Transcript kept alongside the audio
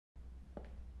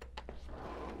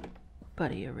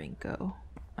Buddy Aurinko,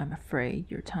 I'm afraid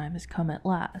your time has come at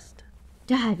last.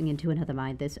 Diving into another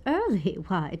mind this early?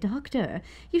 Why, Doctor,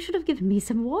 you should have given me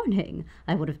some warning.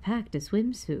 I would have packed a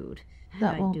swimsuit.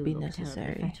 That won't be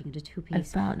necessary. I've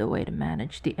found a way to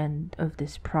manage the end of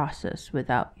this process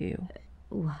without you.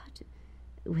 What?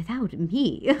 Without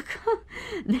me?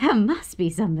 There must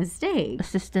be some mistake.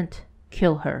 Assistant,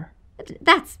 kill her.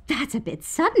 That's a bit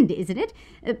sudden, isn't it?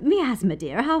 Miasma,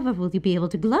 dear, however will you be able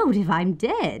to gloat if I'm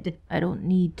dead? I don't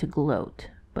need to gloat,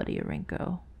 Buddy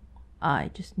Aurinko. I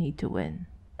just need to win.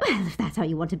 Well, if that's how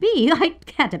you want to be, I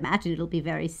can't imagine it'll be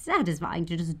very satisfying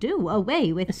to just do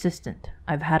away with... Assistant,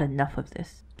 I've had enough of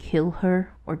this. Kill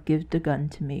her or give the gun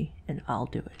to me, and I'll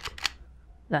do it.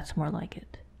 That's more like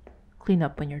it. Clean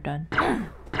up when you're done.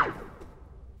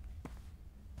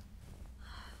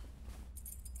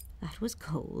 That was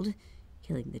cold,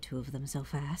 killing the two of them so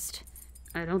fast.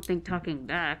 I don't think talking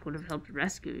back would have helped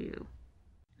rescue you.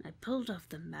 I pulled off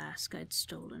the mask I'd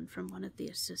stolen from one of the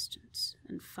assistants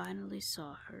and finally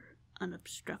saw her,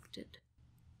 unobstructed.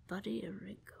 Buddy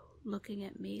Aurinko, looking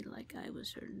at me like I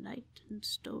was her knight in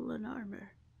stolen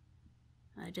armor.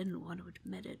 I didn't want to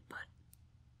admit it, but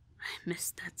I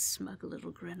missed that smug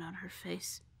little grin on her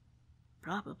face.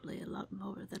 Probably a lot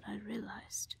more than I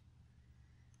realized.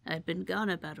 I'd been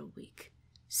gone about a week.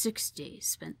 6 days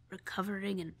spent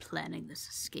recovering and planning this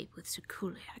escape with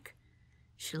Sikuliak.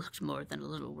 She looked more than a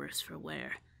little worse for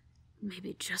wear.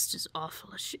 Maybe just as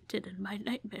awful as she did in my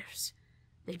nightmares.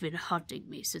 They'd been haunting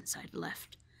me since I'd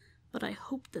left, but I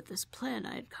hoped that this plan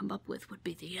I had come up with would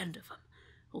be the end of them,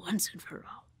 once and for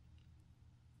all.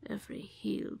 Every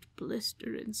healed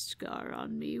blister and scar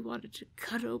on me wanted to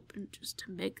cut open just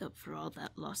to make up for all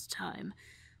that lost time,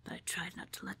 but I tried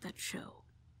not to let that show.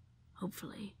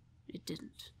 Hopefully, it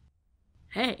didn't.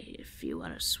 Hey, if you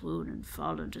want to swoon and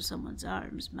fall into someone's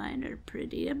arms, mine are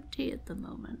pretty empty at the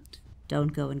moment.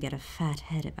 Don't go and get a fat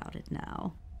head about it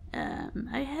now.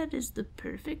 My head is the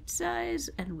perfect size,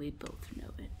 and we both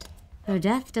know it. Her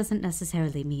death doesn't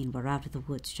necessarily mean we're out of the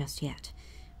woods just yet.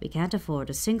 We can't afford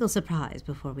a single surprise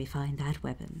before we find that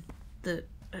weapon.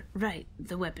 Right,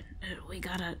 the weapon.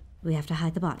 We have to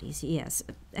hide the bodies, yes.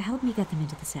 Help me get them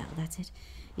into the cell, that's it.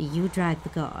 You drag the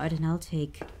guard, and I'll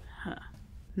take... Huh.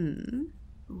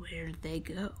 Where'd they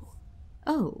go?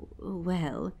 Oh,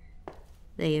 well,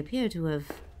 they appear to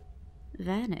have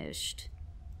vanished.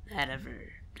 That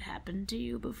ever happened to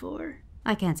you before?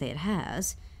 I can't say it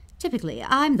has. Typically,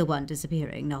 I'm the one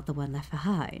disappearing, not the one left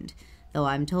behind. Though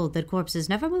I'm told that corpses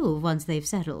never move once they've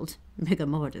settled. Rigor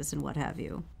mortis and what have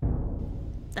you.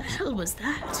 The hell was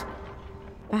that?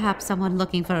 Perhaps someone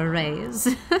looking for a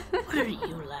raise. What are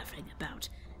you laughing about?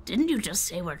 Didn't you just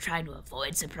say we're trying to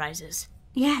avoid surprises?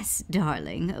 Yes,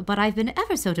 darling, but I've been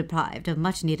ever so deprived of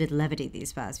much-needed levity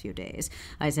these past few days.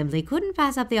 I simply couldn't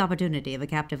pass up the opportunity of a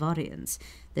captive audience.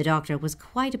 The doctor was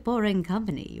quite boring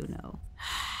company, you know.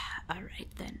 All right,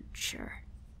 then, sure.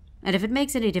 And if it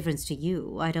makes any difference to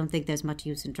you, I don't think there's much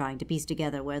use in trying to piece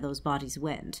together where those bodies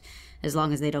went, as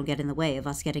long as they don't get in the way of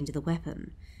us getting to the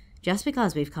weapon. Just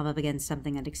because we've come up against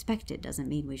something unexpected doesn't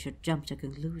mean we should jump to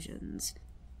conclusions.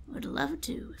 Would love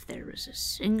to if there was a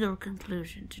single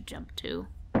conclusion to jump to.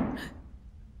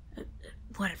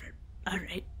 Whatever. All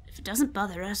right. If it doesn't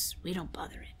bother us, we don't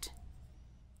bother it.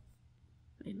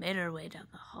 We made our way down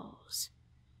the halls.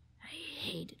 I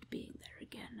hated being there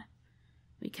again.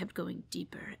 We kept going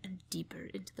deeper and deeper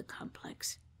into the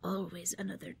complex. Always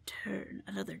another turn,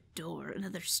 another door,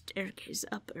 another staircase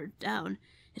up or down.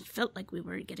 It felt like we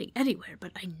weren't getting anywhere,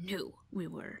 but I knew we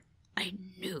were. I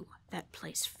knew that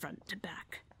place front to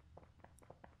back.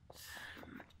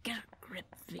 Get a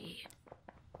grip, V.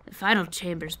 The final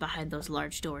chamber's behind those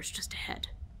large doors just ahead,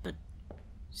 but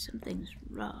something's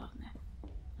wrong.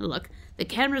 Look, the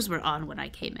cameras were on when I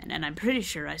came in, and I'm pretty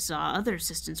sure I saw other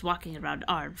assistants walking around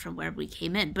armed from where we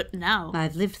came in, but now...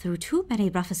 I've lived through too many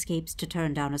rough escapes to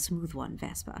turn down a smooth one,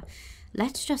 Vespa.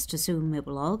 Let's just assume it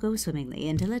will all go swimmingly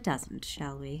until it doesn't,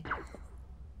 shall we?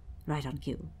 Right on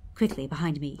cue. Quickly,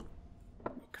 behind me.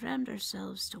 We crammed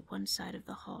ourselves to one side of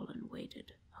the hall and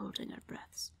waited, holding our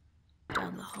breaths.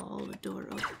 Down the hall, a door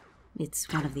opened. It's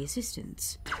one of the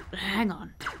assistants. Hang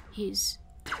on. He's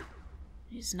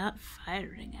not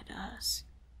firing at us.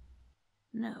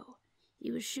 No, he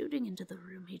was shooting into the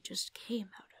room he just came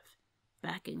out of,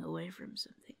 backing away from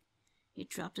something. He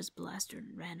dropped his blaster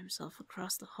and ran himself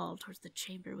across the hall towards the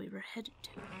chamber we were headed to.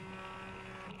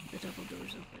 The double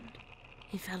doors opened.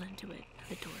 He fell into it,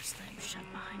 and the door slammed shut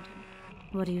behind him.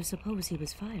 What do you suppose he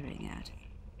was firing at?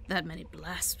 That many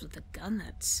blasts with a gun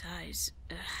that size,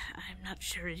 I'm not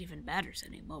sure it even matters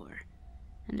anymore.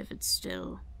 And if it's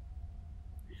still...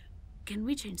 Can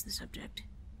we change the subject?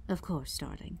 Of course,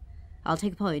 darling. I'll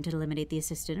take point and eliminate the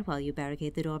assistant while you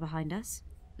barricade the door behind us.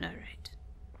 All right.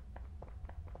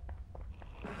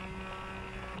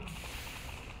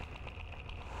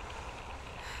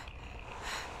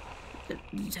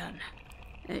 Done.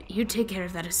 You take care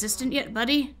of that assistant yet,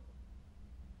 Buddy?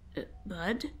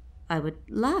 Bud? I would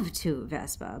love to,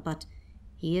 Vespa, but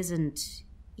he isn't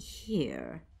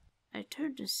here. I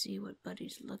turned to see what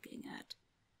Buddy's looking at.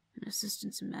 An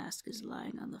assistant's mask is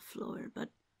lying on the floor, but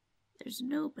there's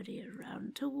nobody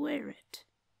around to wear it.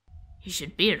 He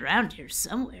should be around here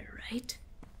somewhere, right?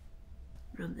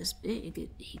 Room this big,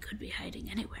 he could be hiding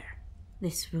anywhere.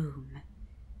 This room.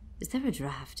 Is there a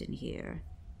draft in here?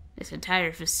 This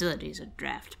entire facility's a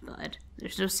draft, Bud.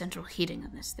 There's no central heating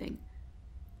on this thing.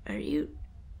 Are you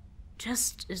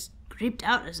just as creeped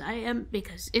out as I am?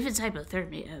 Because if it's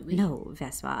hypothermia, No,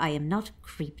 Vespa, I am not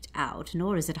creeped out,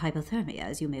 nor is it hypothermia,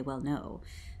 as you may well know.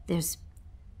 There's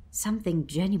something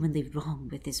genuinely wrong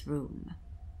with this room.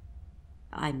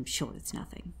 I'm sure it's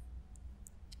nothing.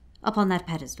 Up on that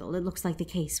pedestal, it looks like the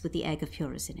case with the egg of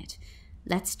Purus in it.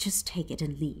 Let's just take it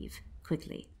and leave,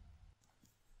 quickly.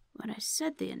 When I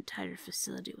said the entire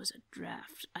facility was a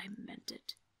draft, I meant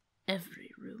it.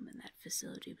 Every room in that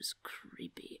facility was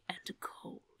creepy and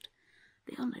cold.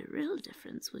 The only real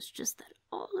difference was just that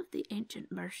all of the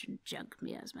ancient Martian junk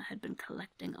Miasma had been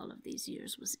collecting all of these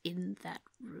years was in that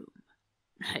room.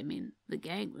 I mean, the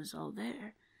gang was all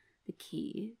there. The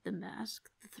key, the mask,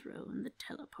 the throne, the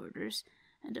teleporters,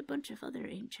 and a bunch of other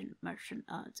ancient Martian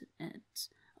odds and ends,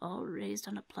 all raised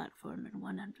on a platform in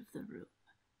one end of the room.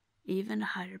 Even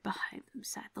higher behind them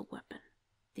sat the weapon,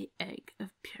 the egg of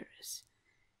Purus.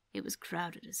 It was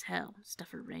crowded as hell,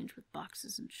 stuff arranged with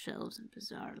boxes and shelves and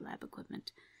bizarre lab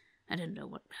equipment. I didn't know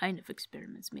what kind of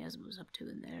experiments Miasma was up to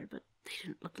in there, but they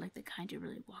didn't look like the kind you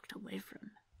really walked away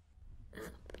from.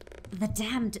 The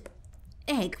damned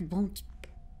egg won't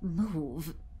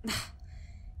move. It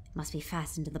must be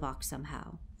fastened to the box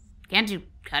somehow. Can't you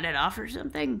cut it off or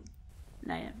something?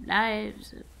 I have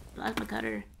knives, a plasma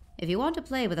cutter. If you want to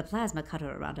play with a plasma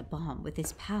cutter around a bomb with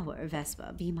this power,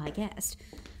 Vespa, be my guest.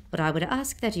 But I would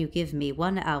ask that you give me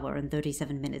 1 hour and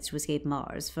 37 minutes to escape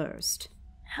Mars first.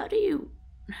 How do you...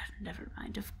 Never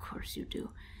mind, of course you do.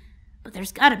 But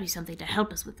there's gotta be something to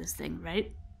help us with this thing,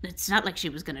 right? It's not like she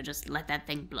was gonna just let that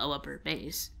thing blow up her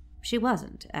base. She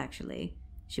wasn't, actually.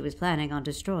 She was planning on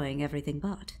destroying everything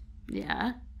but.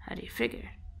 Yeah? How do you figure?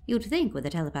 You'd think with a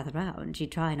telepath around,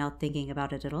 she'd try not thinking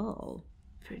about it at all.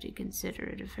 Pretty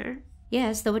considerate of her.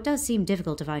 Yes, though it does seem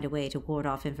difficult to find a way to ward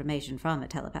off information from a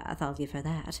telepath, I'll give her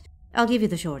that. I'll give you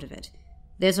the short of it.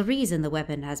 There's a reason the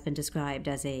weapon has been described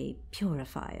as a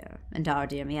purifier, and our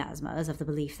dear Miasma is of the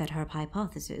belief that her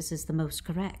hypothesis is the most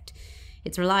correct.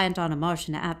 It's reliant on a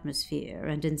Martian atmosphere,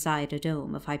 and inside a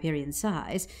dome of Hyperion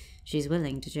size, she's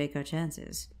willing to take her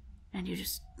chances. And you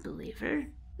just believe her?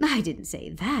 I didn't say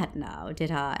that now, did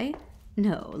I?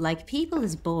 No, like people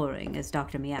as boring as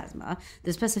Dr. Miasma,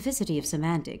 the specificity of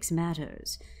semantics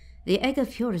matters. The egg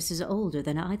of Purus is older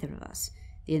than either of us.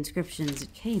 The inscriptions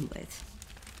it came with.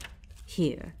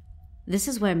 Here. This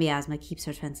is where Miasma keeps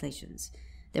her translations.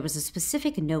 There was a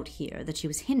specific note here that she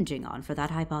was hinging on for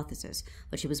that hypothesis,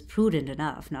 but she was prudent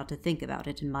enough not to think about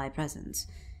it in my presence.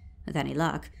 With any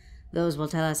luck, those will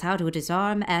tell us how to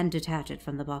disarm and detach it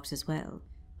from the box as well.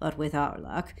 But with our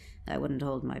luck, I wouldn't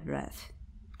hold my breath.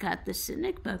 Got the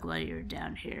cynic bug while you were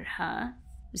down here, huh?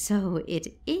 So it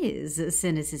is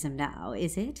cynicism now,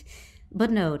 is it?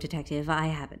 But no, Detective, I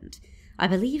haven't. I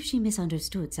believe she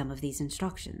misunderstood some of these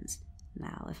instructions.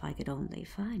 Now, if I could only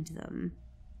find them.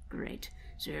 Great.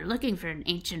 So you're looking for an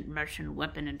ancient Martian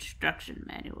weapon instruction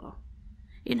manual.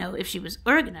 You know, if she was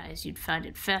organized, you'd find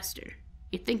it faster.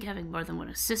 You'd think having more than one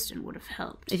assistant would have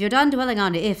helped. If you're done dwelling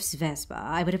on ifs, Vespa,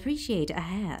 I would appreciate a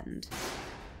hand.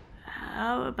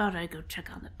 How about I go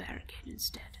check on the barricade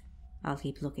instead? I'll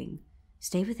keep looking.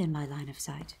 Stay within my line of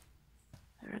sight.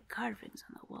 There are carvings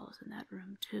on the walls in that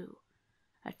room, too.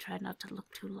 I try not to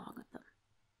look too long at them.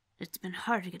 It's been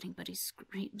hard getting Buddy's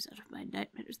screams out of my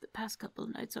nightmares the past couple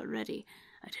of nights already.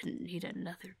 I didn't need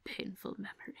another painful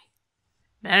memory.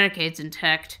 Barricade's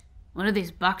intact. One of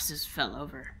these boxes fell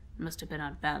over. Must have been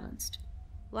unbalanced.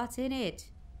 What's in it?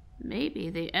 Maybe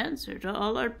the answer to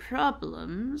all our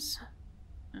problems.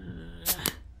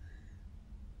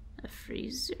 A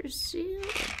freezer seal?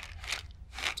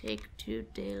 Take 2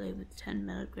 daily with 10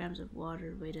 milligrams of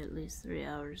water. Wait at least 3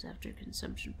 hours after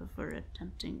consumption before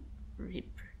attempting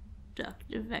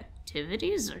reproductive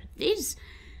activities? Are these...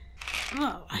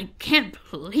 Oh, I can't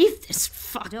believe this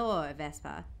fuck... Door,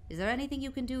 Vespa. Is there anything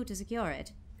you can do to secure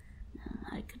it?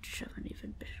 I could shove an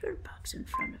even bigger box in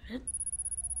front of it.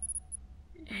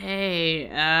 Hey,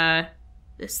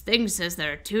 This thing says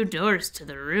there are 2 doors to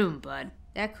the room, Bud.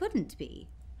 There couldn't be.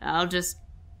 I'll just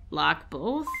lock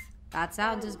both? That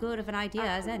sounds as good of an idea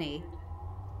as any.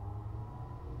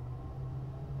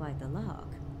 Quite the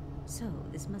lock. So,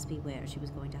 this must be where she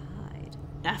was going to hide.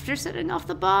 After setting off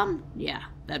the bomb? Yeah,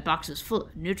 that box is full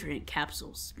of nutrient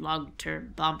capsules,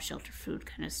 long-term bomb shelter food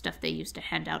kind of stuff they used to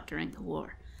hand out during the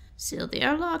war. Seal the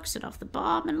airlock, set off the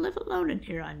bomb, and live alone in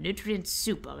here on nutrient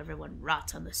soup while everyone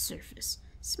rots on the surface.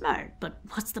 Smart, but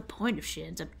what's the point if she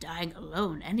ends up dying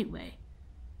alone anyway?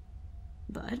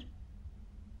 Bud?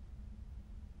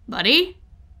 Buddy?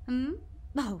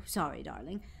 Oh, sorry,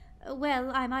 darling. Well,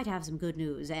 I might have some good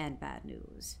news and bad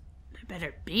news. There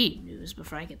better be news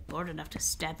before I get bored enough to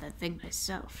stab that thing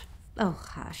myself. Oh,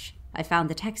 hush. I found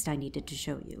the text I needed to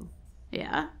show you.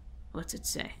 Yeah? What's it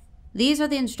say? These are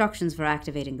the instructions for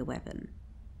activating the weapon.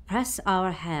 Press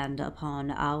our hand upon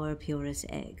our purest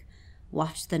egg.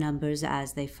 Watch the numbers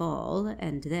as they fall,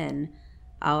 and then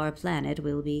our planet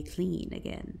will be clean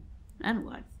again. And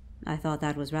what? I thought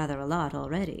that was rather a lot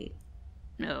already.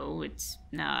 No, it's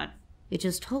not. It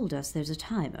just told us there's a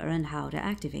timer and how to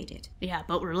activate it. Yeah,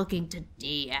 but we're looking to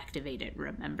deactivate it,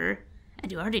 remember?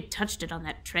 And you already touched it on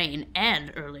that train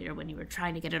and earlier when you were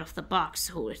trying to get it off the box,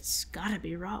 so it's gotta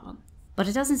be wrong. But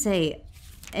it doesn't say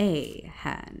a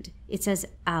hand. It says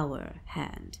our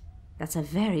hand. That's a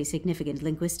very significant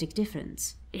linguistic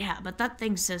difference. Yeah, but that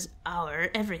thing says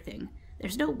our everything.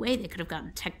 There's no way they could have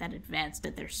gotten tech that advanced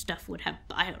that their stuff would have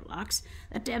biolocks.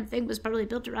 That damn thing was probably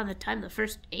built around the time the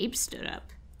first apes stood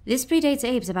up. This predates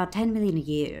apes about 10 million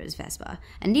years, Vespa.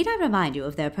 And need I remind you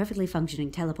of their perfectly functioning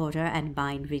teleporter and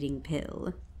mind-reading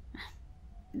pill?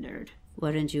 Nerd.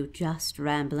 Weren't you just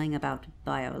rambling about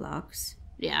biolocks?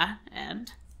 Yeah,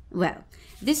 and? Well,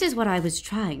 this is what I was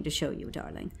trying to show you,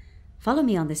 darling. Follow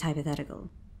me on this hypothetical.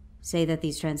 Say that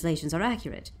these translations are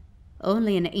accurate.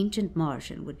 Only an ancient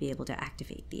Martian would be able to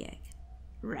activate the egg.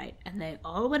 Right, and they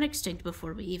all went extinct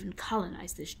before we even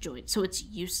colonized this joint, so it's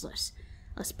useless.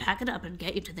 Let's pack it up and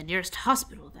get you to the nearest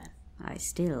hospital, then. I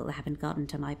still haven't gotten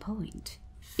to my point.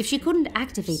 If she couldn't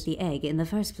activate the egg in the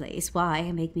first place,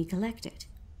 why make me collect it?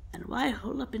 And why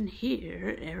hole up in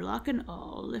here, airlock and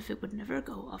all, if it would never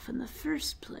go off in the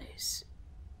first place?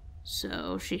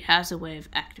 So she has a way of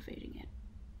activating it.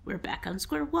 We're back on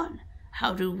square one.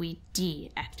 How do we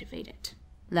deactivate it?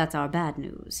 That's our bad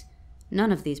news.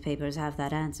 None of these papers have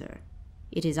that answer.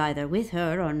 It is either with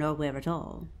her or nowhere at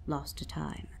all. Lost to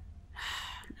time.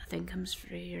 Nothing comes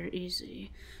free or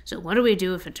easy. So what do we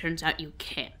do if it turns out you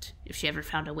can't? If she ever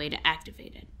found a way to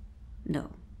activate it?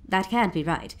 No, that can't be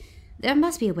right. There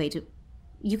must be a way to...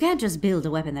 You can't just build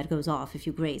a weapon that goes off if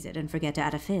you graze it and forget to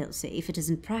add a failsafe. It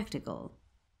isn't practical.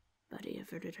 Buddy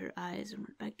averted her eyes and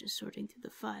went back to sorting through the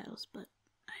files, but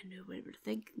I knew we were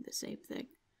thinking the same thing.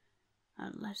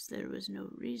 Unless there was no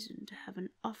reason to have an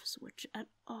off switch at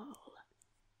all.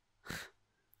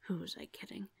 Who was I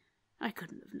kidding? I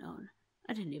couldn't have known.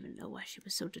 I didn't even know why she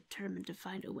was so determined to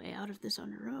find a way out of this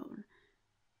on her own.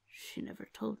 She never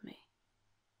told me.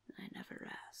 I never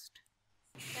asked.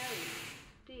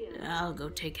 I'll go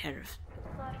take care of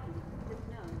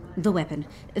the weapon.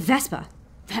 Vespa!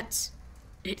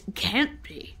 It can't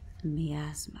be.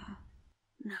 Miasma.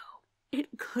 No,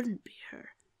 it couldn't be her.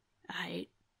 I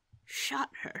shot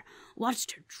her,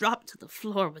 watched her drop to the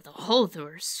floor with a hole through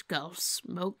her skull,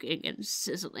 smoking and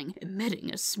sizzling,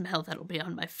 emitting a smell that'll be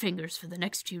on my fingers for the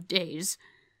next few days.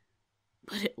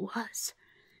 But it was,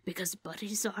 because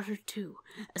Buddy saw her too,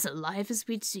 as alive as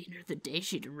we'd seen her the day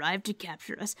she'd arrived to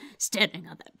capture us, standing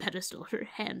on that pedestal, her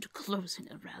hand closing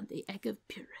around the egg of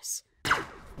Pyrrhus.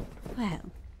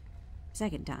 Well,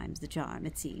 second time's the charm,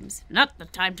 it seems. Not the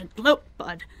time to gloat,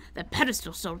 Bud. The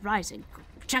pedestal's still rising.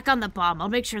 Check on the bomb. I'll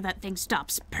make sure that thing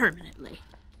stops permanently.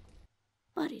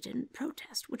 Buddy didn't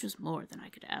protest, which was more than I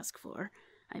could ask for.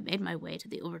 I made my way to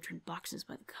the overturned boxes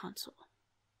by the console.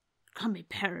 Call me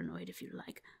paranoid if you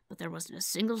like, but there wasn't a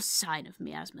single sign of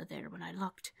miasma there when I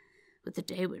looked. With the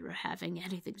day we were having,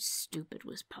 anything stupid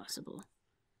was possible.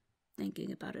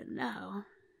 Thinking about it now,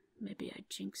 maybe I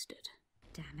jinxed it.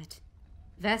 Damn it.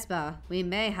 Vespa, we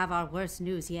may have our worst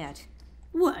news yet.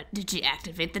 What? Did she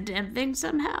activate the damn thing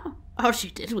somehow? All she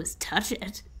did was touch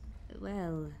it.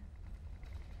 Well...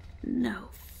 No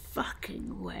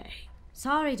fucking way.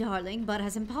 Sorry, darling, but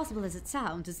as impossible as it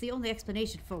sounds, it's the only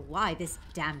explanation for why this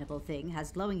damnable thing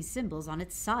has glowing symbols on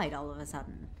its side all of a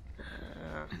sudden.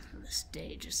 This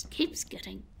day just keeps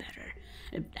getting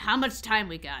better. How much time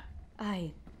we got?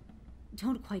 I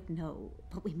don't quite know,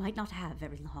 but we might not have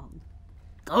very long.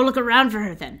 Go look around for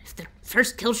her, then. If the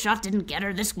first kill shot didn't get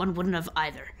her, this one wouldn't have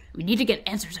either. We need to get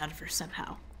answers out of her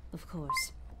somehow. Of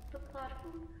course. The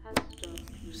platform has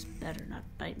stopped. Just better not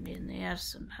bite me in the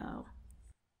ass somehow.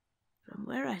 From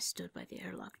where I stood by the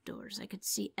airlock doors, I could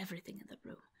see everything in the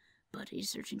room. Buddy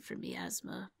searching for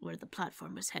Miasma, where the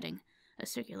platform was heading, a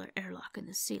circular airlock in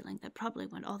the ceiling that probably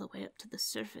went all the way up to the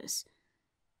surface.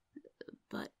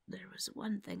 But there was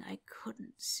one thing I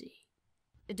couldn't see.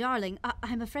 Darling,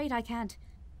 I'm afraid I can't.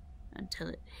 Until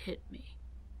it hit me.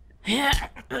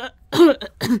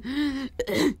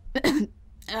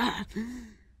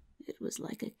 It was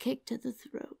like a kick to the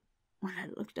throat. When I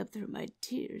looked up through my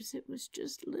tears, it was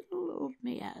just little old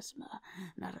Miasma,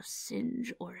 not a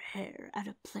singe or hair out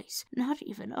of place, not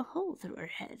even a hole through her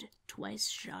head, twice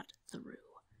shot through.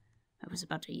 I was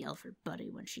about to yell for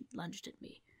Buddy when she lunged at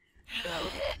me.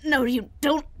 No, you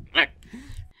don't!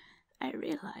 I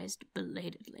realized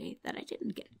belatedly that I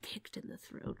didn't get kicked in the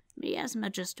throat. Miasma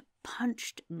just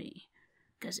punched me.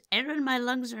 'Cause air in my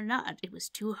lungs or not, it was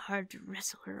too hard to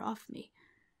wrestle her off me.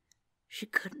 She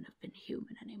couldn't have been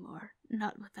human anymore,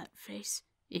 not with that face,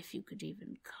 if you could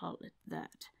even call it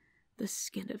that. The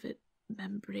skin of it,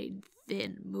 membrane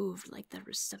thin, moved like there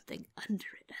was something under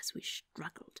it as we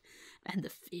struggled, and the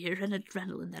fear and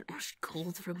adrenaline that rushed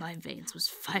cold through my veins was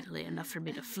finally enough for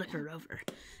me to flip her over.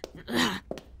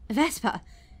 Vespa!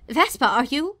 Vespa, are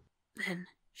you? Then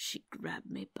she grabbed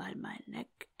me by my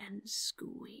neck and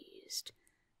squeezed.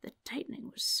 The tightening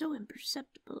was so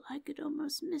imperceptible I could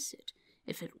almost miss it,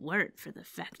 if it weren't for the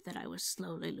fact that I was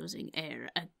slowly losing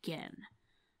air again.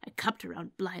 I cupped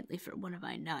around blindly for one of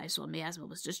my knives while Miasma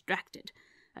was distracted.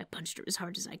 I punched her as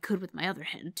hard as I could with my other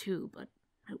hand, too, but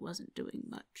it wasn't doing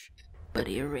much.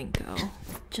 Buddy Aurinko,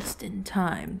 just in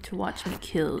time to watch me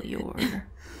kill your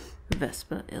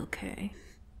Vespa Ilkay.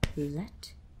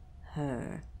 Let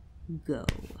her go.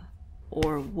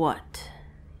 Or what?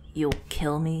 You'll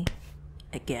kill me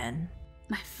again?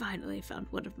 I finally found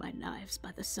one of my knives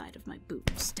by the side of my boot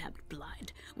and stabbed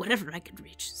blind, whatever I could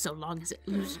reach, so long as it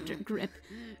loosened her grip.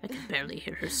 I could barely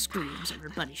hear her screams over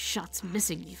Buddy's shots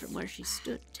missing me from where she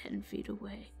stood 10 feet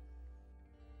away.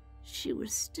 She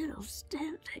was still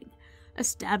standing. I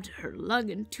stabbed her lung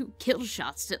and 2 kill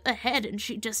shots to the head, and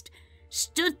she just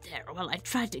stood there while I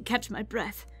tried to catch my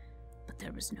breath. But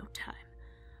there was no time.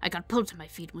 I got pulled to my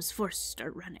feet and was forced to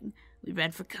start running. We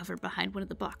ran for cover behind one of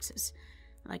the boxes.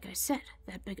 Like I said,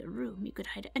 that big a room, you could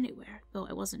hide anywhere, though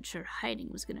I wasn't sure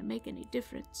hiding was going to make any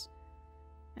difference.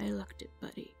 I looked at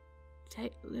Buddy,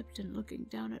 tight-lipped and looking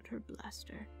down at her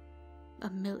blaster. A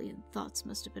million thoughts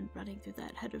must have been running through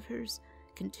that head of hers,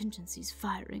 contingencies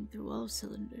firing through all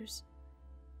cylinders.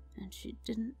 And she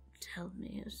didn't tell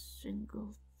me a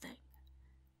single thing.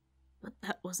 But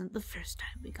that wasn't the first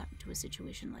time we got into a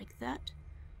situation like that,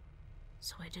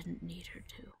 so I didn't need her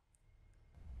to.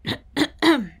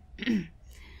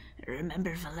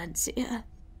 Remember Valencia?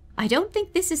 I don't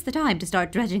think this is the time to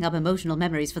start dredging up emotional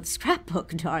memories for the scrapbook,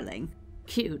 darling.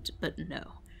 Cute, but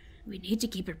no. We need to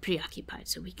keep her preoccupied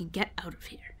so we can get out of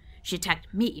here. She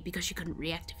attacked me because she couldn't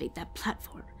reactivate that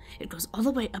platform. It goes all the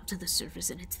way up to the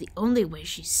surface, and it's the only way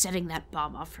she's setting that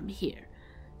bomb off from here.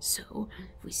 So,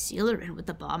 if we seal her in with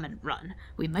the bomb and run,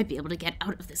 we might be able to get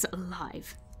out of this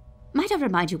alive. Might I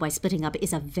remind you why splitting up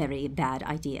is a very bad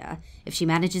idea? If she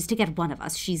manages to get one of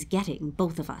us, she's getting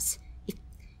both of us. If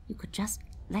you could just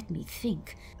let me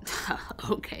think.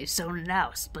 Okay, so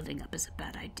now splitting up is a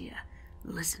bad idea.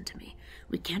 Listen to me.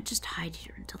 We can't just hide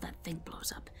here until that thing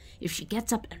blows up. If she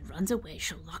gets up and runs away,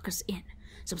 she'll lock us in.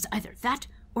 So it's either that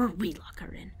or we lock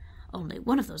her in. Only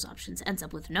one of those options ends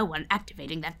up with no one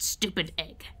activating that stupid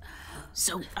egg.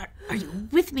 So, are you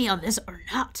with me on this or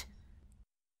not?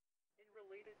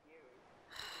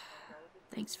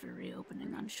 Thanks for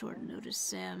reopening on short notice,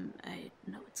 Sam. I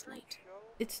know it's late.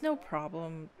 It's no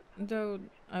problem, though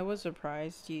I was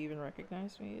surprised you even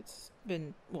recognized me. It's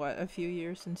been, what, a few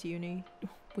years since uni?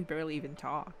 We barely even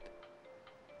talked.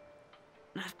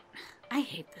 I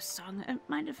hate this song.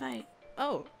 Mind if I...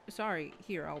 Oh, sorry.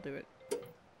 Here, I'll do it.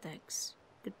 Thanks.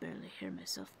 Could barely hear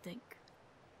myself think.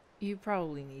 You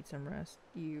probably need some rest.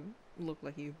 You look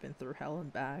like you've been through hell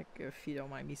and back, if you don't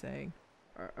mind me saying.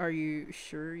 Are you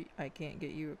sure I can't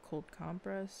get you a cold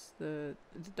compress? The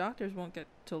doctors won't get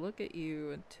to look at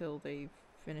you until they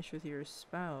finish with your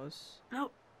spouse.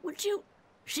 No, would you?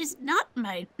 She's not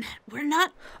my... We're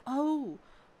not... Oh,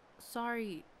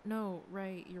 sorry. No,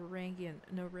 right, you're Rangian.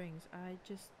 No rings. I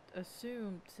just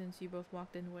assumed since you both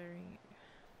walked in wearing...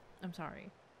 I'm sorry.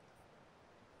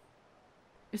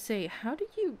 Say, how did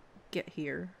you get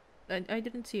here? I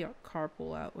didn't see a car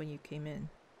pull out when you came in.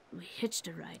 We hitched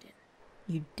a ride in.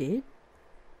 You did?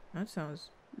 That sounds...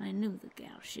 I knew the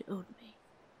gal. She owed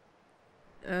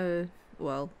me.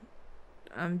 Well,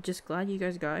 I'm just glad you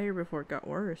guys got here before it got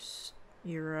worse.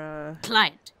 You're,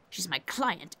 Client. She's my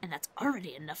client, and that's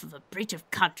already enough of a breach of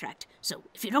contract. So,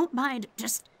 if you don't mind,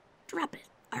 just drop it,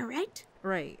 alright?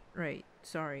 Right.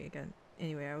 Sorry again.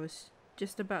 Anyway, I was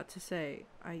just about to say,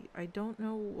 I don't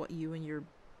know what you and your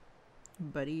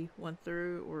buddy went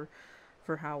through, or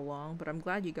for how long, but I'm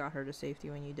glad you got her to safety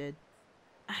when you did.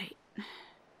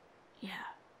 Yeah,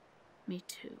 me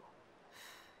too.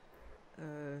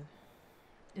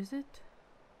 Is it?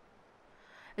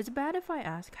 It's bad if I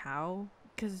ask how,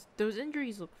 because those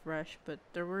injuries look fresh, but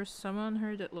there were some on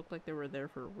her that looked like they were there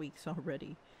for weeks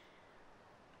already.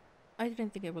 I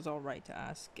didn't think it was alright to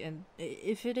ask, and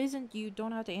if it isn't, you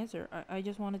don't have to answer. I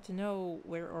just wanted to know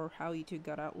where or how you two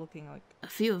got out looking like. A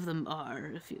few of them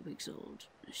are a few weeks old.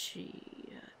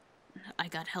 I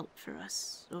got help for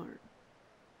us, or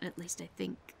at least I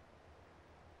think.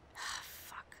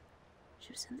 Fuck.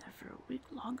 She was in there for a week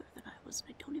longer than I was,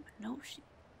 and I don't even know if she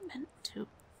meant to.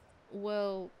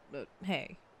 Well,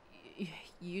 hey,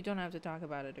 you don't have to talk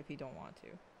about it if you don't want to.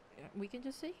 We can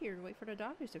just sit here and wait for the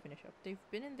doctors to finish up. They've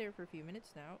been in there for a few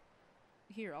minutes now.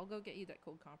 Here, I'll go get you that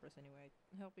cold compress anyway.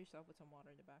 Help yourself with some water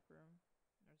in the back room.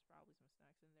 There's probably some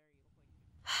snacks in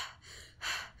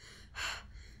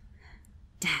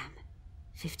there. Damn.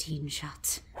 15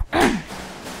 shots.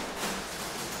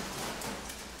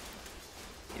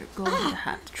 You're going to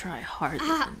have to try harder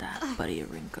than that, Buddy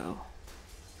Aurinko.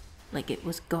 Like it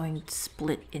was going to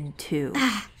split in two.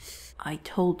 I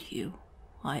told you,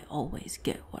 I always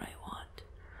get what I want.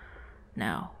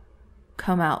 Now,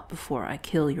 come out before I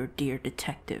kill your dear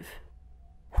detective.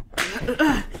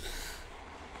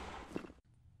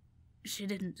 She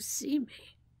didn't see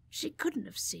me. She couldn't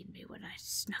have seen me when I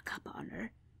snuck up on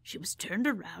her. She was turned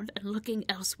around and looking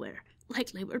elsewhere,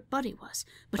 likely where Buddy was.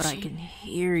 But I can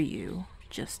hear you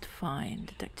just fine,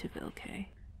 Detective Ilkay.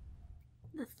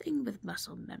 The thing with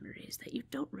muscle memory is that you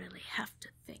don't really have to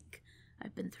think.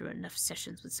 I've been through enough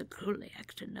sessions with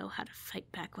Zakuliak to know how to fight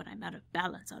back when I'm out of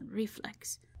balance on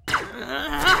reflex.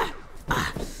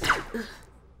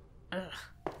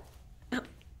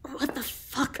 What the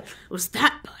fuck was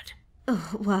that, Bud?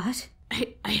 Oh, what?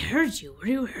 I heard you. Were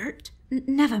you hurt?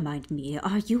 Never mind me.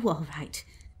 Are you all right?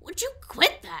 Would you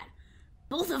quit that?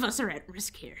 Both of us are at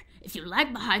risk here. If you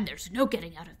lag behind, there's no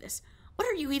getting out of this. What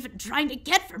are you even trying to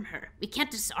get from her? We can't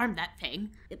disarm that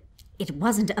thing. It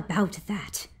wasn't about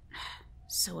that.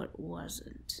 So it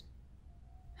wasn't.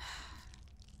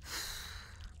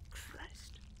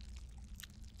 Christ.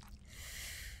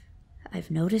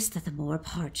 I've noticed that the more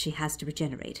parts she has to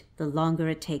regenerate, the longer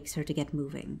it takes her to get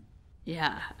moving.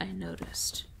 Yeah, I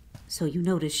noticed. So you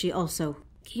notice she also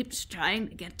keeps trying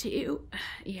to get to you?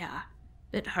 Yeah.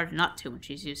 Bit hard not to when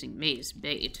she's using me as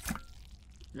bait.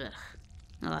 Ugh.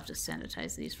 I'll have to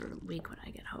sanitize these for a week when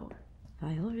I get home.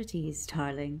 Priorities,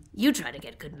 darling. You try to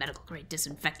get good medical-grade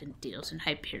disinfectant deals in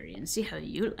Hyperion. See how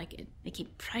you like it. They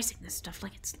keep pricing this stuff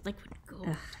like it's liquid gold.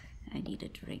 Ugh, I need a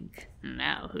drink.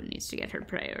 Now who needs to get her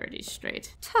priorities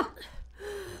straight? Tuh.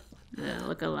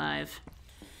 Look alive.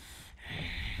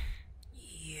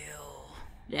 You.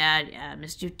 Yeah,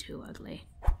 missed you too, ugly.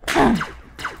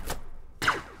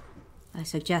 I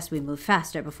suggest we move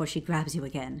faster before she grabs you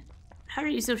again. How are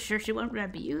you so sure she won't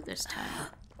grab you this time?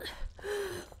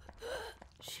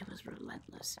 She was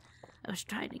relentless. I was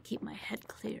trying to keep my head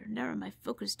clear, narrow my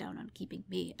focus down on keeping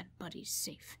me and Buddy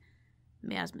safe.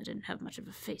 Miasma didn't have much of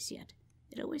a face yet.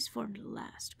 It always formed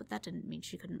last, but that didn't mean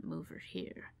she couldn't move her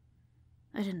here.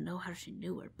 I didn't know how she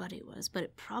knew where Buddy was, but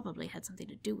it probably had something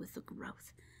to do with the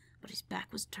growth. Buddy's back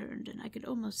was turned, and I could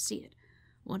almost see it.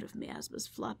 One of Miasma's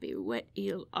floppy, wet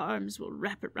eel arms will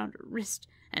wrap around her wrist,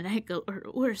 an ankle, or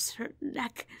worse, her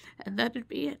neck, and that'd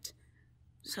be it.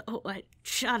 So I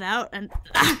shot out and...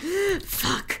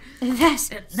 fuck!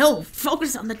 No,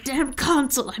 focus on the damn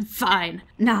console, I'm fine.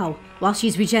 Now, while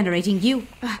she's regenerating you...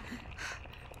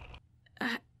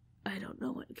 I don't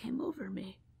know what came over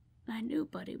me. I knew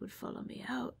Buddy would follow me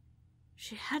out.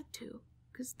 She had to,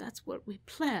 'cause that's what we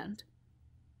planned.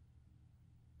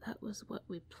 That was what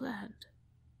we planned,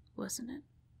 wasn't it?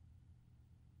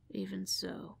 Even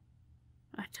so,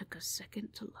 I took a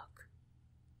second to look.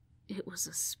 It was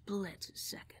a split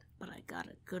second, but I got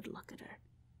a good look at her.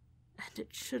 And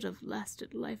it should have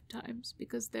lasted lifetimes,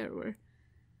 because there were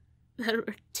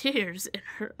tears in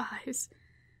her eyes.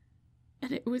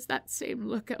 And it was that same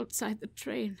look outside the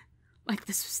train, like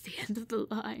this was the end of the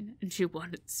line, and she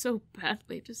wanted so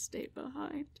badly to stay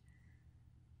behind.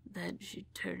 Then she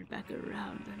turned back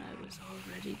around, and I was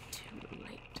already too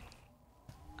late.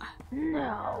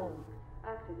 No!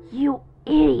 You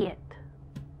idiot!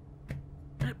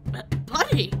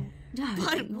 Buddy!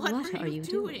 Darling, What are you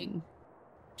doing?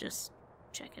 Just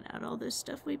checking out all this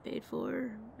stuff we paid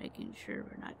for, making sure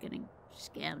we're not getting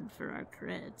scammed for our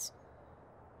creds.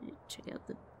 Check out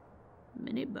the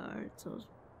minibar, it's all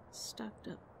stocked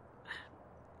up.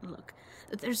 Look,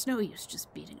 there's no use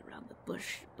just beating around the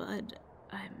bush, Bud.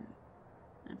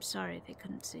 I'm sorry they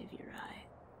couldn't save your eye.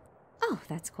 Oh,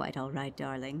 that's quite all right,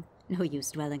 darling. No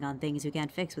use dwelling on things you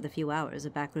can't fix with a few hours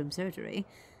of backroom surgery.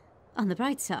 On the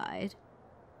bright side,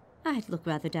 I'd look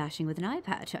rather dashing with an eye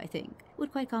patch, I think.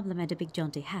 Would quite compliment a big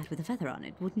jaunty hat with a feather on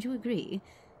it, wouldn't you agree?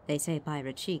 They say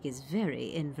pirate chic is very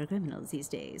in for criminals these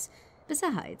days.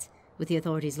 Besides, with the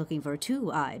authorities looking for a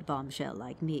two-eyed bombshell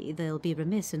like me, they'll be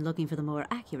remiss in looking for the more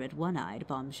accurate one-eyed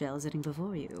bombshell sitting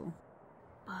before you.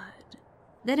 Bud.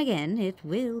 Then again, it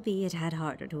will be a tad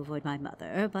harder to avoid my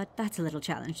mother, but that's a little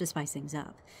challenge to spice things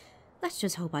up. Let's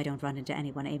just hope I don't run into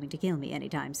anyone aiming to kill me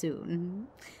anytime soon.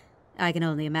 I can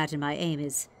only imagine my aim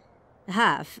is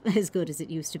half as good as it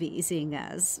used to be, seeing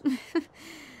as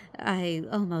I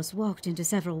almost walked into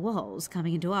several walls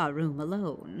coming into our room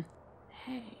alone.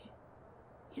 Hey,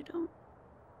 you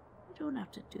don't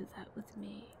have to do that with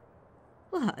me.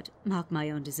 What? Mock my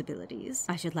own disabilities?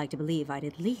 I should like to believe I'd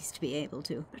at least be able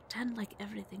to. Pretend like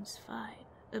everything's fine.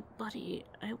 Buddy,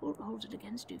 I won't hold it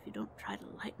against you if you don't try to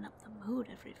lighten up the mood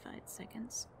every 5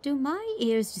 seconds. Do my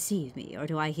ears deceive me, or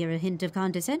do I hear a hint of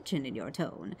condescension in your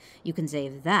tone? You can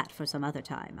save that for some other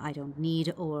time. I don't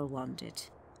need or want it.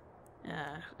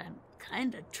 I'm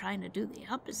kinda trying to do the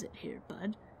opposite here,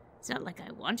 Bud. It's not like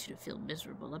I want you to feel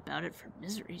miserable about it for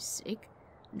misery's sake.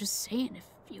 I'm just saying if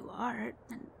you are,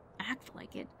 then act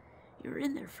like it. You were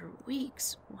in there for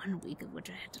weeks, 1 week of which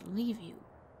I had to leave you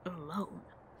alone.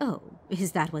 Oh,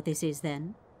 is that what this is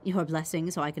then? Your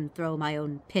blessing so I can throw my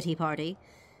own pity party?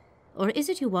 Or is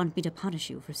it you want me to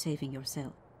punish you for saving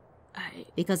yourself?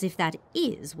 Because if that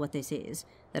is what this is,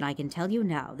 then I can tell you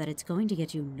now that it's going to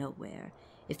get you nowhere.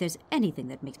 If there's anything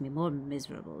that makes me more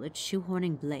miserable, it's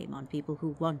shoehorning blame on people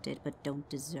who want it but don't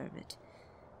deserve it.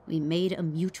 We made a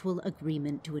mutual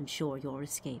agreement to ensure your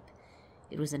escape.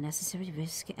 It was a necessary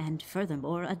risk, and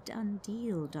furthermore, a done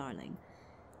deal, darling.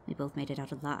 We both made it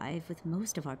out alive, with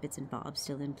most of our bits and bobs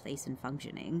still in place and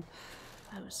functioning.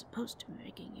 I was supposed to be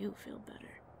making you feel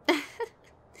better.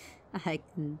 I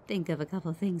can think of a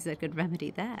couple things that could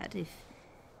remedy that, if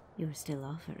you're still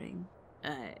offering.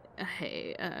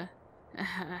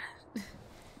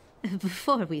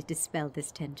 Before we dispel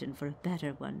this tension for a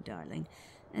better one, darling,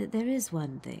 there is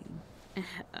one thing.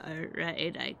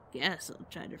 Alright, I guess I'll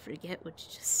try to forget what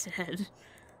you just said.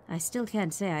 I still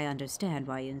can't say I understand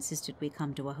why you insisted we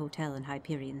come to a hotel in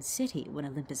Hyperion City when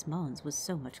Olympus Mons was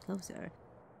so much closer.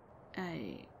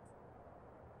 I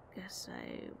guess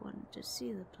I wanted to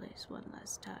see the place one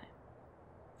last time.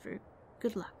 For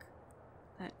good luck.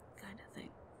 That kind of thing.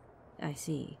 I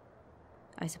see.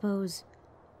 I suppose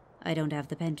I don't have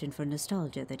the penchant for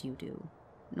nostalgia that you do,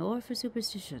 nor for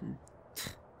superstition.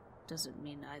 Doesn't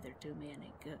mean either do me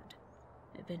any good.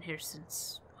 I've been here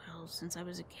since I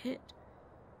was a kid.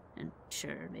 And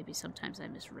sure, maybe sometimes I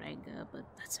miss Ranga, but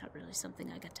that's not really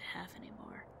something I get to have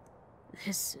anymore.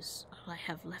 This is all I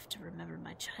have left to remember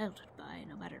my childhood by,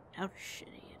 no matter how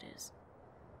shitty it is.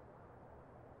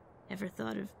 Ever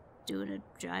thought of doing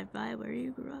a drive-by where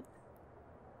you grew up?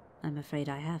 I'm afraid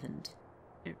I haven't.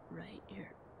 Right,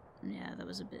 yeah, that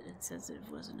was a bit insensitive,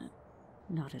 wasn't it?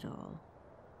 Not at all.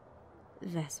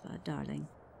 Vespa, darling.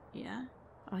 Yeah?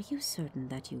 Are you certain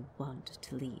that you want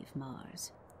to leave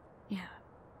Mars? Yeah,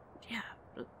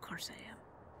 of course I am.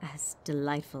 As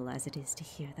delightful as it is to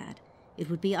hear that, it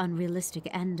would be unrealistic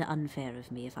and unfair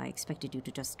of me if I expected you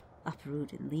to just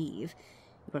uproot and leave.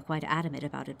 You were quite adamant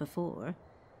about it before,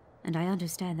 and I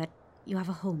understand that you have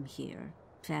a home here,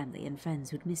 family and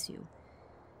friends who'd miss you.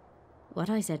 What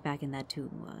I said back in that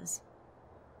tune was,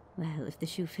 well, if the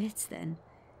shoe fits, then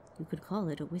you could call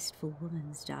it a wistful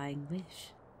woman's dying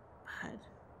wish. But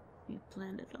you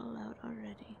planned it all out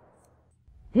already.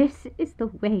 This is the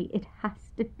way it has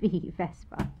to be,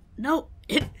 Vespa. No,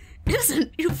 it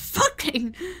isn't, you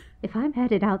fucking... If I'm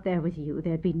headed out there with you,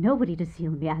 there'd be nobody to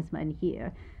seal Miasma in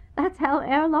here. That's how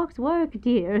airlocks work,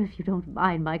 dear, if you don't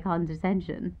mind my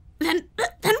condescension. Then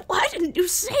why didn't you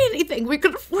say anything? We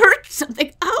could have worked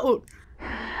something out.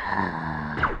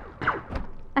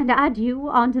 And add you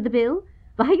onto the bill?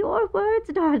 By your words,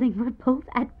 darling, we're both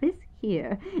at risk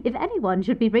here. If anyone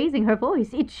should be raising her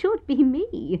voice, it should be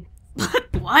me. But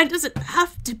why does it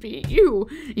have to be you?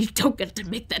 You don't get to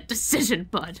make that decision,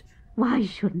 Bud. Why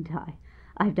shouldn't I?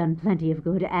 I've done plenty of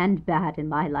good and bad in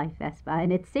my life, Vespa,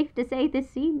 and it's safe to say this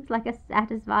seems like a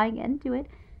satisfying end to it.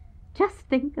 Just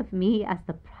think of me as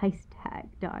the price tag,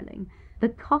 darling. The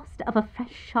cost of a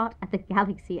fresh shot at the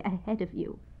galaxy ahead of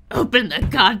you. Open the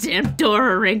goddamn door,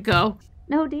 Aurinko!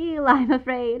 No deal, I'm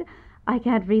afraid. I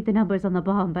can't read the numbers on the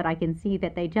bomb, but I can see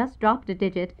that they just dropped a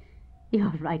digit.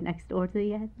 You're right next door to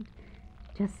the end.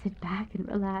 Just sit back and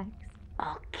relax.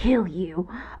 I'll kill you.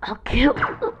 I'll kill...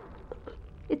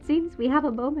 It seems we have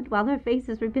a moment while her face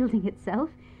is rebuilding itself.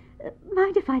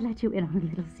 Mind if I let you in on a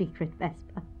little secret,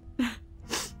 Vespa?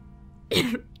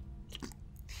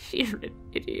 You're an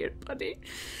idiot, Buddy.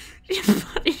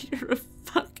 Buddy, you're a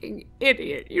fucking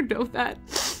idiot. You know that.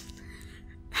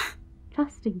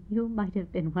 Trusting you might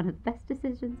have been one of the best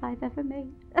decisions I've ever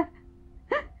made.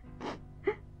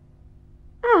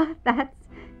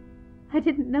 I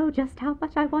didn't know just how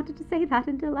much I wanted to say that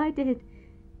until I did.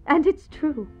 And it's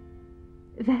true.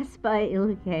 Vespa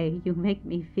Ilkay, you make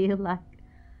me feel like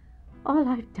all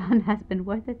I've done has been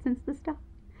worth it since the start.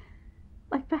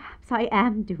 Like perhaps I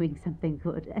am doing something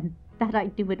good, and that I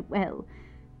do it well.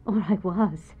 Or I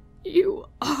was. You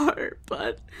are,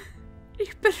 but you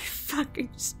better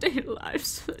fucking stay alive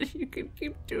so that you can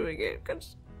keep doing it,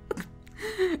 cause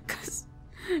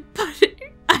Buddy,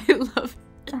 I love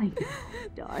it. I know,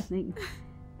 darling.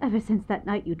 Ever since that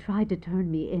night you tried to turn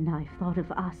me in, I've thought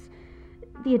of us.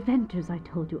 The adventures I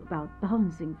told you about,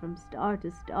 bouncing from star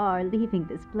to star, leaving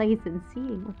this place and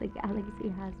seeing what the galaxy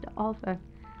has to offer.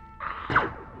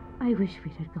 I wish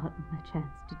we'd have gotten the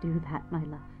chance to do that, my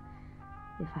love.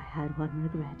 If I had one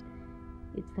regret,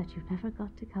 it's that you never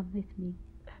got to come with me.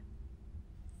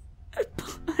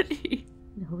 Buddy.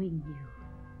 Knowing you,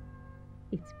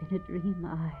 it's been a dream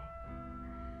I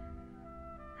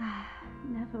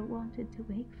never wanted to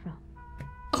wake from.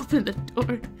 Open the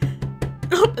door.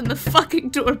 Open the fucking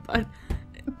door,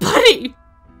 Buddy!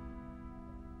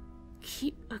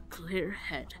 Keep a clear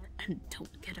head and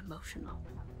don't get emotional.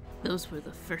 Those were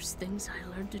the first things I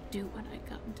learned to do when I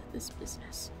got into this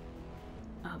business.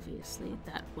 Obviously,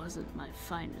 that wasn't my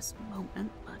finest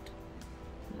moment, but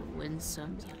you win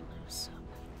some, you lose some.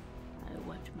 I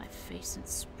wiped my face and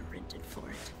sprinted for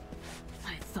it.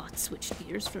 My thoughts switched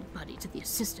gears from Buddy to the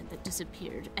assistant that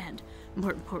disappeared, and,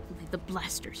 more importantly, the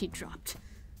blaster he dropped.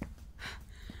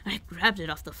 I grabbed it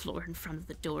off the floor in front of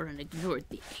the door and ignored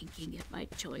the aching at my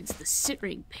joints, the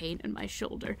searing pain in my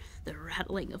shoulder, the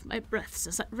rattling of my breaths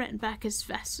as I ran back as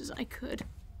fast as I could.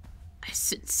 I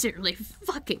sincerely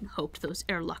fucking hoped those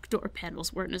airlock door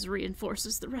panels weren't as reinforced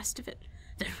as the rest of it.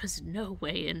 There was no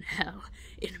way in hell,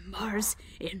 in Mars,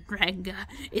 in Ranga,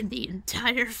 in the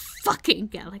entire fucking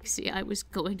galaxy I was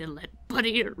going to let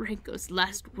Buddy Aurinko's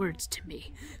last words to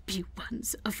me be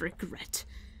ones of regret.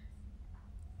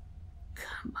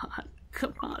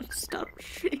 Come on, stop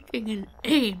shaking and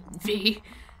aim, V.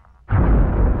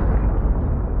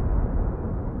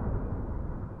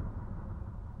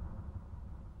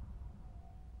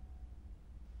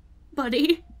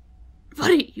 Buddy,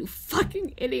 you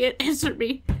fucking idiot, answer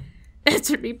me,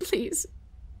 please.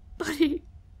 Buddy,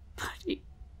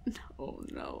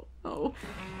 no.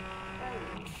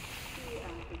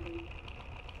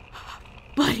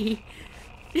 Buddy,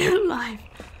 you're alive.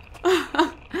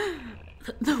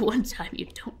 The one time you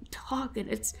don't talk and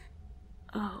it's...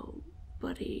 Oh,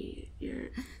 Buddy,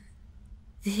 you're...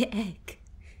 The egg.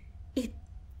 It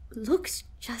looks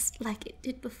just like it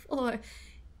did before.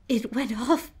 It went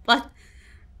off, but...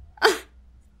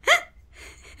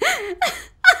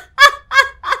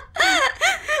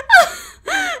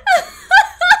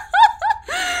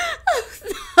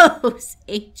 Those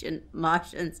ancient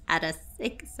Martians had a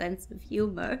sick sense of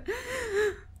humor.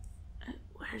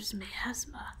 Where's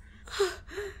Miasma?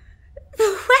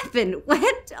 The weapon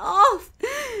went off.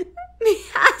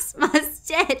 Miasma's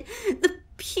dead. The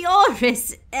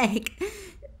purest egg.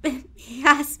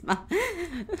 Miasma.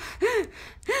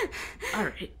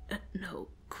 Alright, no,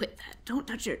 quit that. Don't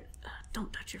touch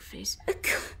your face.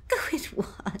 Quit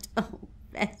what? Oh,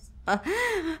 Vespa.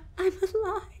 I'm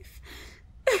alive.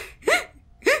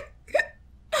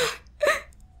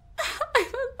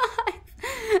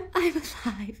 I'm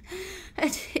alive.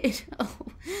 And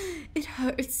it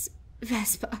hurts,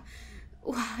 Vespa.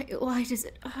 Why does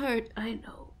it hurt? I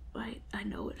know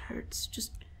it hurts.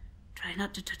 Just try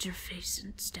not to touch your face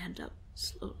and stand up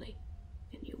slowly.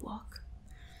 Can you walk?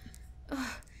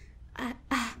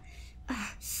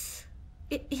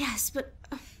 Yes, but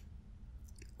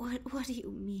what do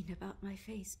you mean about my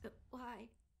face? Why?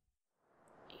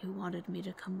 You wanted me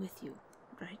to come with you,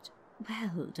 right?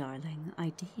 Well, darling, I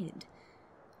did.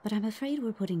 But I'm afraid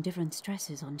we're putting different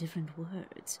stresses on different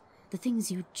words. The things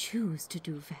you choose to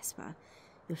do, Vespa.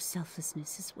 Your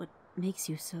selflessness is what makes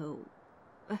you so...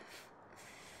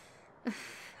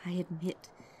 I admit,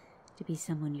 to be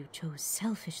someone you chose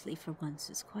selfishly for once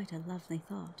is quite a lovely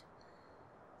thought.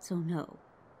 So no,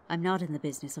 I'm not in the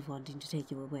business of wanting to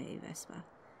take you away, Vespa.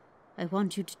 I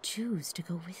want you to choose to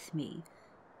go with me.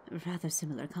 Rather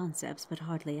similar concepts, but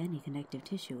hardly any connective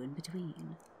tissue in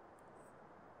between.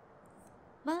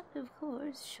 But, of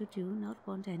course, should you not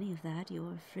want any of that,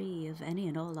 you're free of any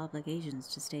and all obligations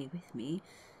to stay with me.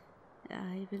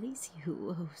 I release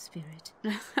you, oh spirit.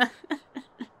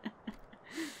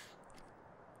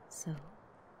 So,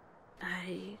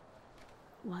 I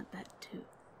want that too.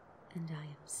 and I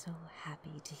am so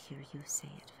happy to hear you say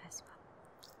it, Vespa.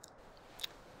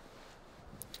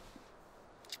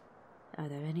 Are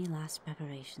there any last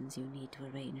preparations you need to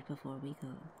arrange before we go?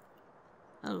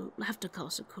 I'll have to call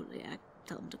Sokuliak,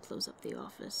 tell him to close up the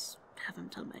office, have him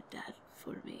tell my dad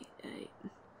for me.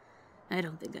 I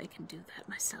don't think I can do that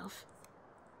myself.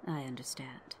 I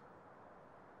understand.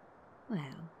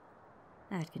 Well,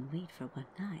 that can wait for one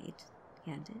night,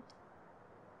 can't it?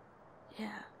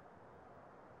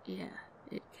 Yeah,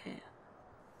 it can.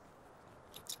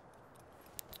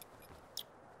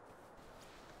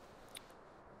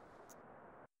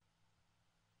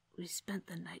 We spent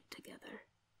the night together.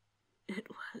 It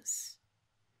was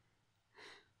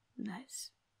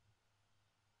nice.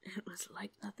 It was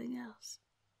like nothing else.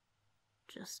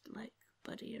 Just like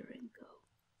Buddy Aurinko.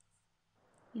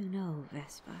 You know,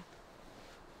 Vespa,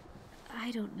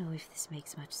 I don't know if this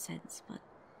makes much sense, but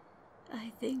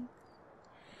I think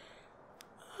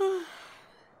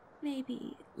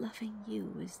maybe loving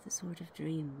you is the sort of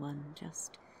dream one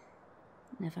just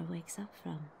never wakes up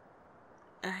from.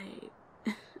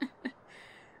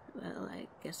 Well, I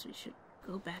guess we should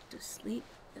go back to sleep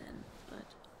then,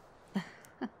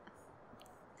 but...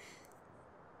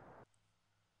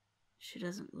 She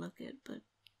doesn't look it, but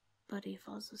Buddy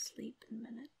falls asleep in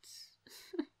minutes.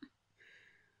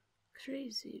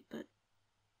 Crazy, but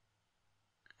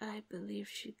I believe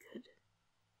she could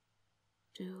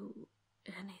do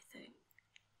anything.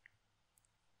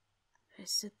 I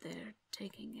sit there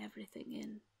taking everything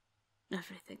in,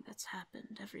 everything that's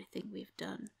happened, everything we've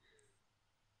done,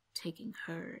 taking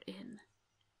her in.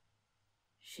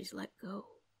 She's let go,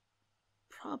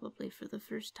 probably for the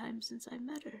first time since I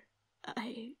met her.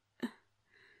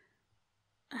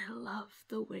 I love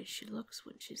the way she looks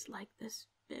when she's like this,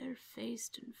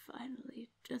 bare-faced and finally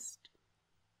just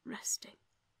resting.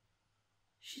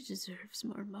 She deserves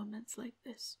more moments like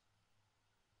this.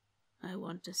 I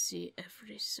want to see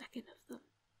every second of them.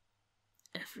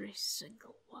 Every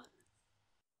single one.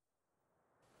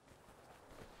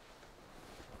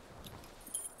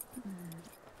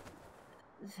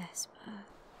 Vespa.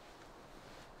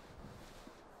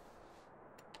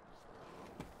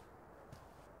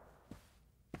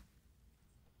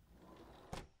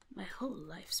 My whole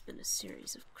life's been a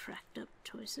series of cracked up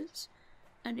choices,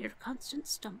 a near constant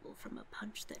stumble from a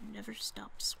punch that never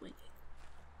stopped swinging.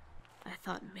 I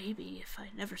thought maybe if I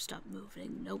never stopped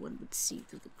moving, no one would see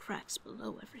through the cracks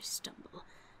below every stumble.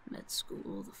 Med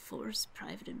school, the force,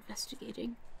 private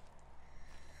investigating.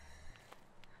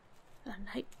 A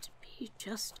night to be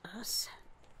just us.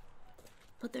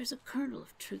 But there's a kernel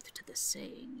of truth to the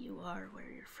saying, you are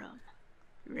where you're from.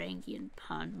 Rangian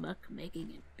pond muck,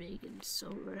 making it big and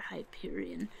solar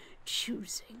Hyperion,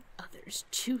 choosing others,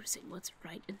 choosing what's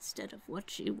right instead of what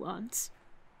she wants.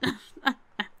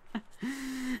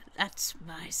 That's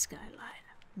my skyline,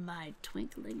 my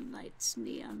twinkling lights,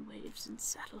 neon waves, and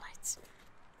satellites.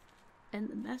 And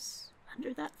the mess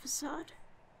under that facade?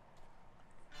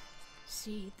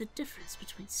 See, the difference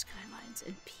between skylines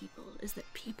and people is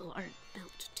that people aren't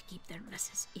built to keep their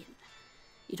messes in.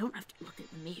 You don't have to look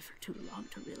at me for too long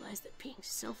to realize that being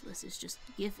selfless is just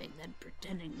giving, then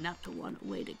pretending not to want a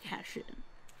way to cash in.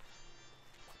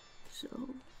 So,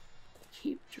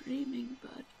 keep dreaming,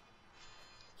 bud.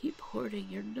 Keep hoarding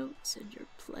your notes and your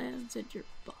plans and your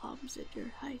bombs and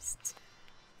your heists.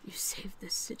 You saved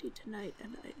this city tonight,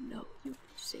 and I know you can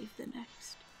save the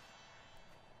next.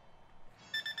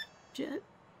 Jet,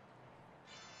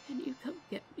 can you come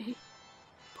get me,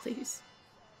 please?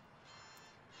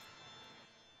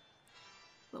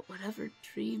 But whatever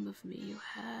dream of me you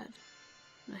had,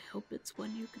 I hope it's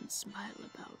one you can smile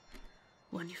about,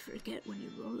 one you forget when you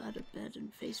roll out of bed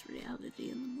and face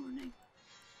reality in the morning.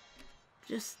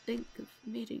 Just think of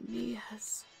meeting me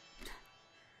as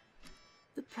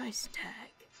the price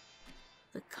tag,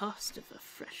 the cost of a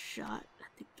fresh shot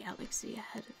at the galaxy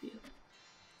ahead of you.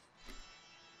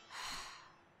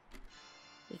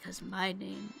 Because my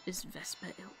name is Vespa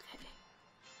Ilkay,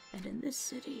 and in this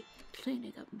city,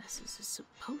 cleaning up messes is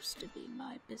supposed to be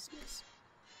my business.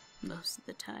 Most of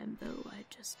the time, though, I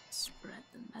just spread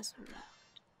the mess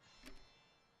around.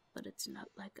 But it's not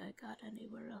like I got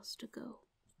anywhere else to go.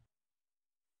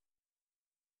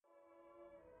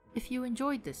 If you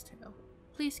enjoyed this tale,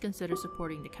 please consider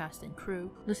supporting the cast and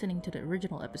crew, listening to the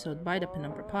original episode by the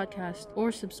Penumbra podcast, or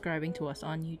subscribing to us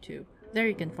on YouTube. There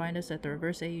you can find us at the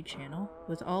Reverse AU channel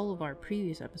with all of our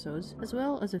previous episodes, as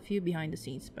well as a few behind the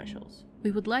scenes specials.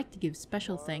 We would like to give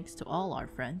special thanks to all our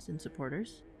friends and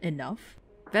supporters: Enough,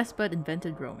 Vespa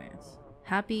Invented Romance,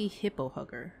 Happy Hippo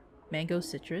Hugger, Mango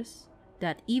Citrus,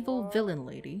 That Evil Villain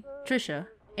Lady, Trisha,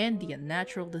 and The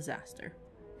Unnatural Disaster.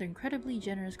 Their incredibly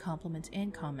generous compliments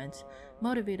and comments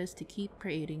motivate us to keep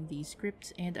creating these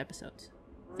scripts and episodes.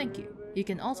 Thank you. You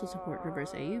can also support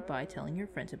Reverse AU by telling your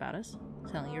friends about us,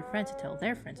 telling your friends to tell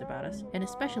their friends about us, and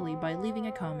especially by leaving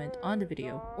a comment on the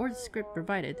video or the script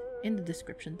provided in the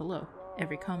description below.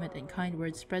 Every comment and kind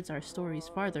word spreads our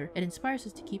stories farther and inspires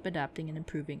us to keep adapting and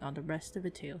improving on the rest of the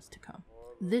tales to come.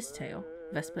 This tale,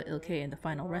 Vespa Ilkay and the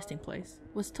Final Resting Place,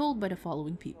 was told by the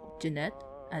following people: Jeanette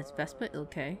as Vespa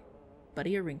Ilkay,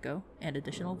 Buddy Aurinko and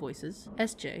additional voices,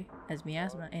 SJ as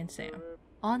Miasma and S.A.M.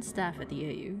 On staff at the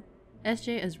AU,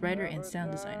 SJ as writer and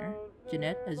sound designer,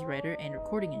 Jeanette as writer and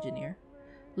recording engineer,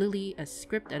 Lily as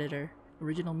script editor,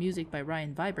 original music by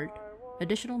Ryan Vibert,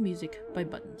 additional music by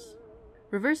Buttons.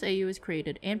 Reverse AU is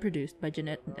created and produced by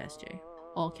Jeanette and SJ.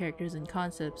 All characters and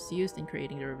concepts used in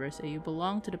creating the Reverse AU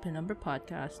belong to the Penumbra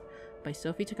podcast by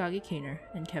Sophie Takagi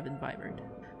and Kevin Vibert.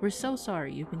 We're so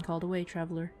sorry you've been called away,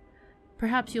 traveler.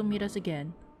 Perhaps you'll meet us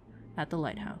again at the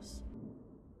lighthouse.